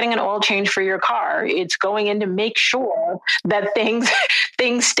 it's like getting an oil change for your car. It's going in to make sure that things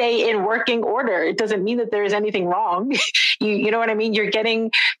stay in working order. It doesn't mean that there is anything wrong. You know what I mean? You're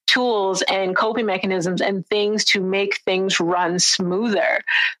getting tools and coping mechanisms and things to make things run smoother.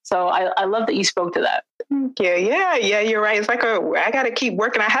 So I love that you spoke to that. Yeah, you're right. It's like I got to keep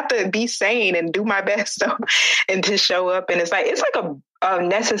working. I have to be sane and do my best and to show up. And it's like a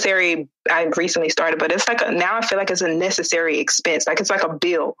necessary, I've recently started, but it's like now I feel like it's a necessary expense. Like it's like a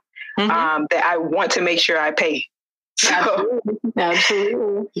bill that I want to make sure I pay. So,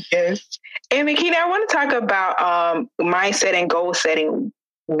 Absolutely. Yes. And Makini, I want to talk about mindset and goal setting.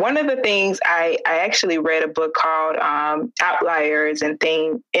 One of the things I actually read a book called Outliers and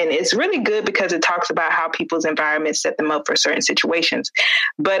it's really good because it talks about how people's environments set them up for certain situations.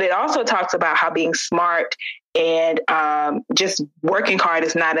 But it also talks about how being smart and just working hard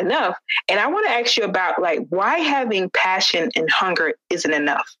is not enough. And I want to ask you about why having passion and hunger isn't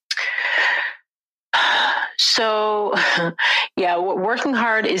enough. So, yeah, working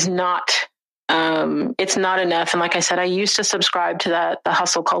hard is not, it's not enough. And like I said, I used to subscribe to the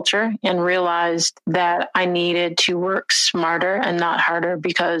hustle culture and realized that I needed to work smarter and not harder,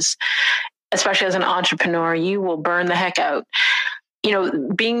 because especially as an entrepreneur, you will burn the heck out.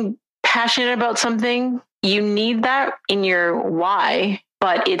 Being passionate about something, you need that in your why,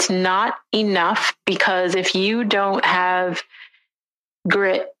 but it's not enough, because if you don't have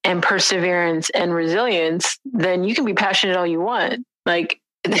grit and perseverance and resilience, then you can be passionate all you want. Like,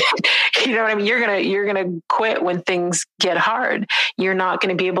 you know what I mean? You're gonna quit when things get hard. You're not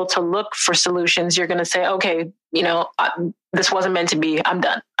going to be able to look for solutions. You're going to say, okay, this wasn't meant to be. I'm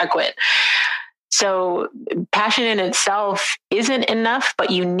done. I quit. So passion in itself isn't enough, but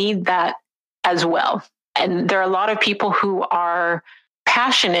you need that as well. And there are a lot of people who are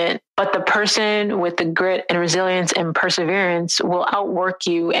passionate, but the person with the grit and resilience and perseverance will outwork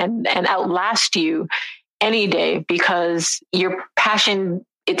you and outlast you any day, because your passion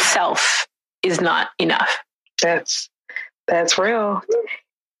itself is not enough. That's real.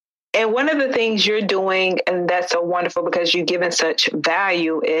 And one of the things you're doing, and that's so wonderful because you've given such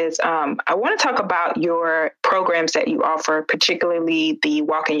value, is I want to talk about your programs that you offer, particularly the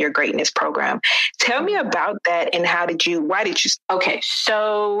Walk in Your Greatness program. Tell me about that, and why did you? Okay,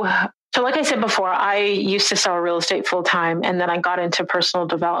 so like I said before, I used to sell real estate full time, and then I got into personal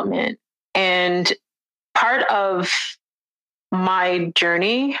development. And part of my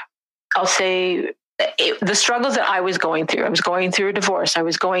journey, I'll say, the struggles that I was going through a divorce. I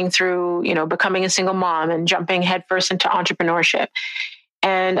was going through, becoming a single mom and jumping headfirst into entrepreneurship.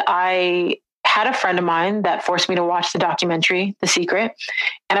 And I had a friend of mine that forced me to watch the documentary, The Secret.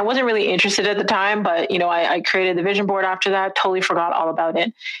 And I wasn't really interested at the time, but, I created the vision board after that, totally forgot all about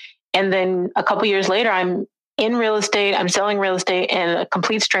it. And then a couple years later, I'm in real estate, I'm selling real estate, and a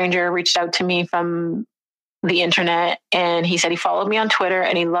complete stranger reached out to me from the internet. And he said he followed me on Twitter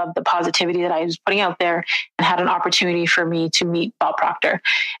and he loved the positivity that I was putting out there, and had an opportunity for me to meet Bob Proctor.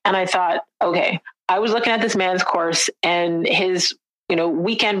 And I thought, okay, I was looking at this man's course, and his,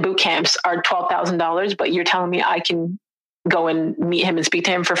 weekend boot camps are $12,000, but you're telling me I can go and meet him and speak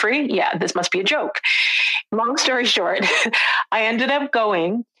to him for free? Yeah, this must be a joke. Long story short, I ended up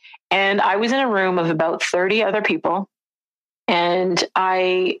going, and I was in a room of about 30 other people. And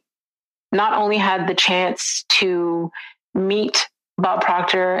I not only had the chance to meet Bob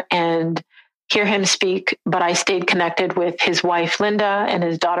Proctor and hear him speak, but I stayed connected with his wife, Linda, and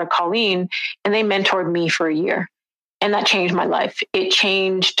his daughter, Colleen, and they mentored me for a year. And that changed my life. It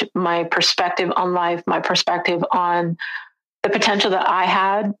changed my perspective on life, my perspective on the potential that I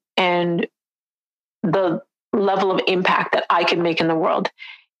had and the level of impact that I could make in the world.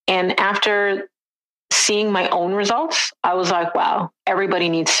 And after seeing my own results, I was like, wow, everybody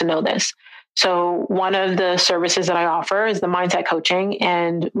needs to know this. So one of the services that I offer is the mindset coaching,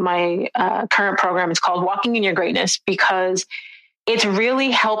 and my current program is called Walking in Your Greatness, because it's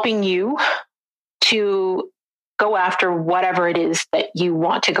really helping you to go after whatever it is that you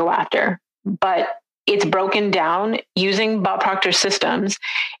want to go after. But it's broken down using Bob Proctor's systems.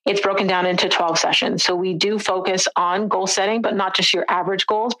 It's broken down into 12 sessions. So we do focus on goal setting, but not just your average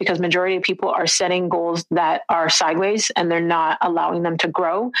goals, because majority of people are setting goals that are sideways and they're not allowing them to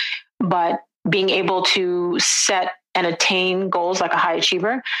grow. But being able to set and attain goals like a high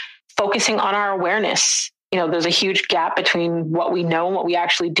achiever, focusing on our awareness. There's a huge gap between what we know and what we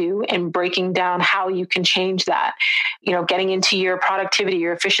actually do, and breaking down how you can change that, getting into your productivity,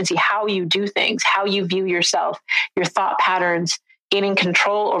 your efficiency, how you do things, how you view yourself, your thought patterns, gaining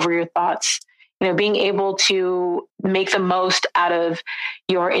control over your thoughts, being able to make the most out of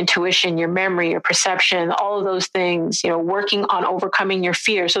your intuition, your memory, your perception, all of those things, working on overcoming your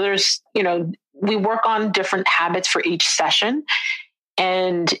fear. So we work on different habits for each session.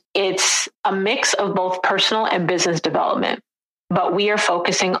 And it's a mix of both personal and business development, but we are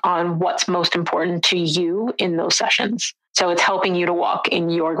focusing on what's most important to you in those sessions. So it's helping you to walk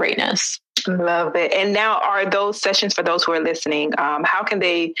in your greatness. Love it. And now, are those sessions, for those who are listening, how can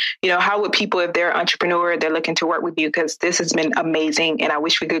they, how would people, if they're an entrepreneur, they're looking to work with you, because this has been amazing and I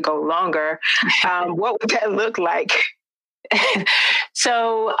wish we could go longer. What would that look like?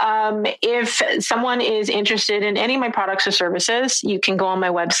 So if someone is interested in any of my products or services, you can go on my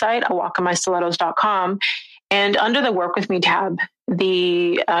website, awalkinmystilettos.com, and under the Work With Me tab,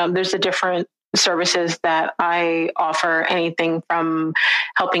 there's the different services that I offer, anything from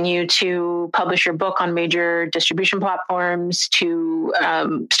helping you to publish your book on major distribution platforms to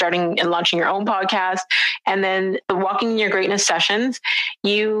starting and launching your own podcast. And then the Walking in Your Greatness sessions,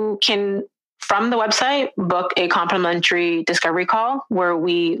 you can, from the website, book a complimentary discovery call where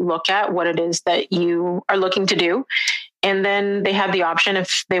we look at what it is that you are looking to do. And then they have the option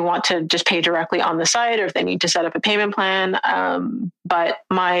if they want to just pay directly on the site or if they need to set up a payment plan. But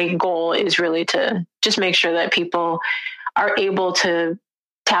my goal is really to just make sure that people are able to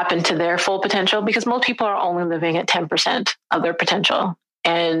tap into their full potential, because most people are only living at 10% of their potential.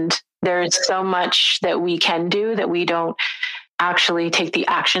 And there's so much that we can do that we don't actually take the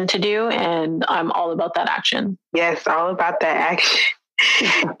action to do. And I'm all about that action. Yes, all about that action.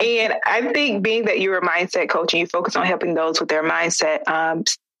 And I think, being that you're a mindset coach and you focus on helping those with their mindset,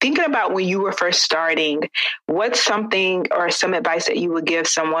 thinking about when you were first starting, what's something or some advice that you would give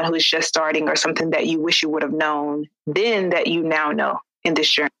someone who's just starting, or something that you wish you would have known then that you now know in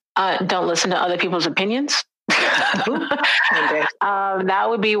this journey? Don't listen to other people's opinions. That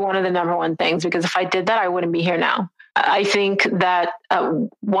would be one of the number one things, because if I did that, I wouldn't be here now. I think that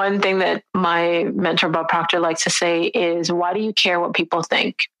one thing that my mentor, Bob Proctor, likes to say is, why do you care what people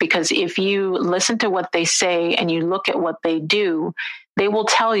think? Because if you listen to what they say and you look at what they do, they will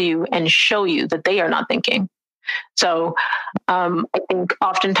tell you and show you that they are not thinking. So I think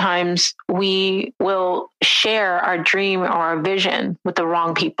oftentimes we will share our dream or our vision with the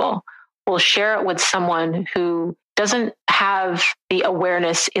wrong people. We'll share it with someone who doesn't have the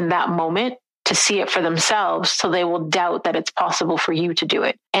awareness in that moment to see it for themselves. So they will doubt that it's possible for you to do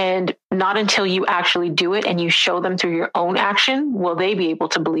it. And not until you actually do it and you show them through your own action will they be able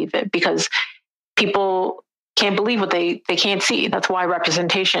to believe it, because people can't believe what they can't see. That's why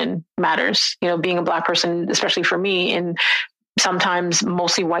representation matters. Being a Black person, especially for me, in sometimes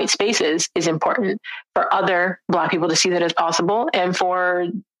mostly white spaces, is important for other Black people to see that it's possible, and for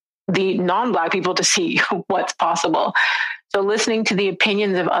the non-Black people to see what's possible. So listening to the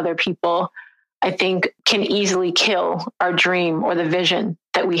opinions of other people, I think, can easily kill our dream or the vision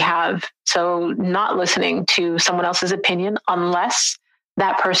that we have. So not listening to someone else's opinion unless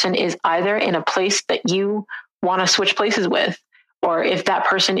that person is either in a place that you want to switch places with, or if that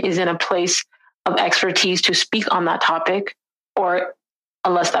person is in a place of expertise to speak on that topic, or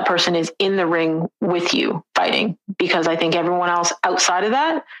unless that person is in the ring with you fighting. Because I think everyone else outside of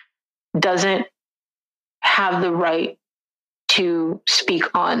that doesn't have the right to speak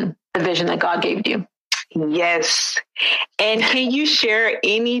on the vision that God gave you. Yes. And can you share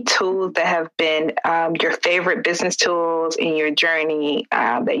any tools that have been your favorite business tools in your journey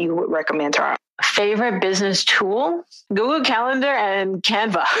that you would recommend to our favorite business tool? Google Calendar and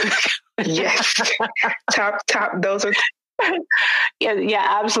Canva. Yes. Top. Those are.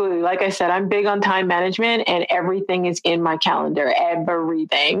 Yeah, absolutely. Like I said, I'm big on time management, and everything is in my calendar,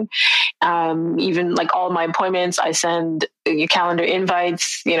 everything. Even like all my appointments, I send calendar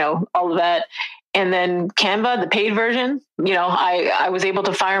invites, all of that. And then Canva, the paid version, I was able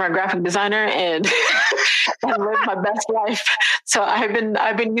to fire my graphic designer and and live my best life. So I've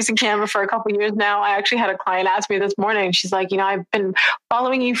been using Canva for a couple of years now. I actually had a client ask me this morning. She's like, I've been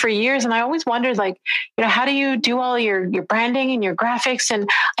following you for years, and I always wondered, like, how do you do all your branding and your graphics? And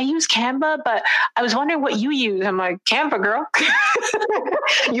I use Canva, but I was wondering what you use. I'm like, Canva, girl.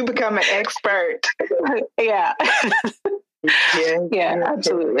 You become an expert. Yeah. Yeah,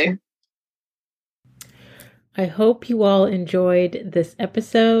 absolutely. I hope you all enjoyed this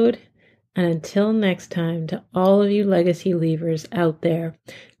episode. And until next time, to all of you legacy leavers out there,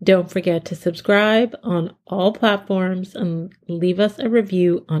 don't forget to subscribe on all platforms and leave us a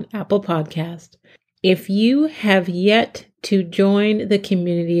review on Apple Podcast. If you have yet to join the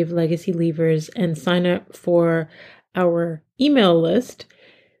community of legacy leavers and sign up for our email list,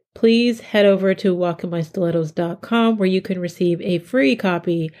 please head over to walkinmystilettos.com, where you can receive a free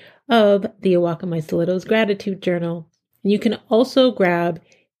copy of the Walk in My Stilettos Gratitude Journal. And you can also grab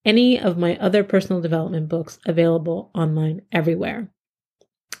any of my other personal development books available online everywhere.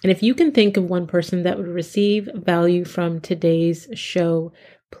 And if you can think of one person that would receive value from today's show,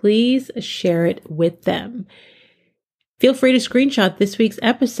 please share it with them. Feel free to screenshot this week's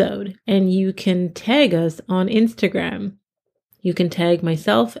episode, and you can tag us on Instagram. You can tag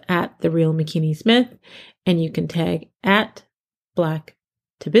myself at The Real Makini Smith, and you can tag at Black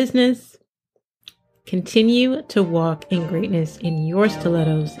to Business. Continue to walk in greatness in your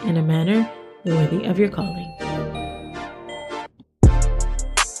stilettos in a manner worthy of your calling.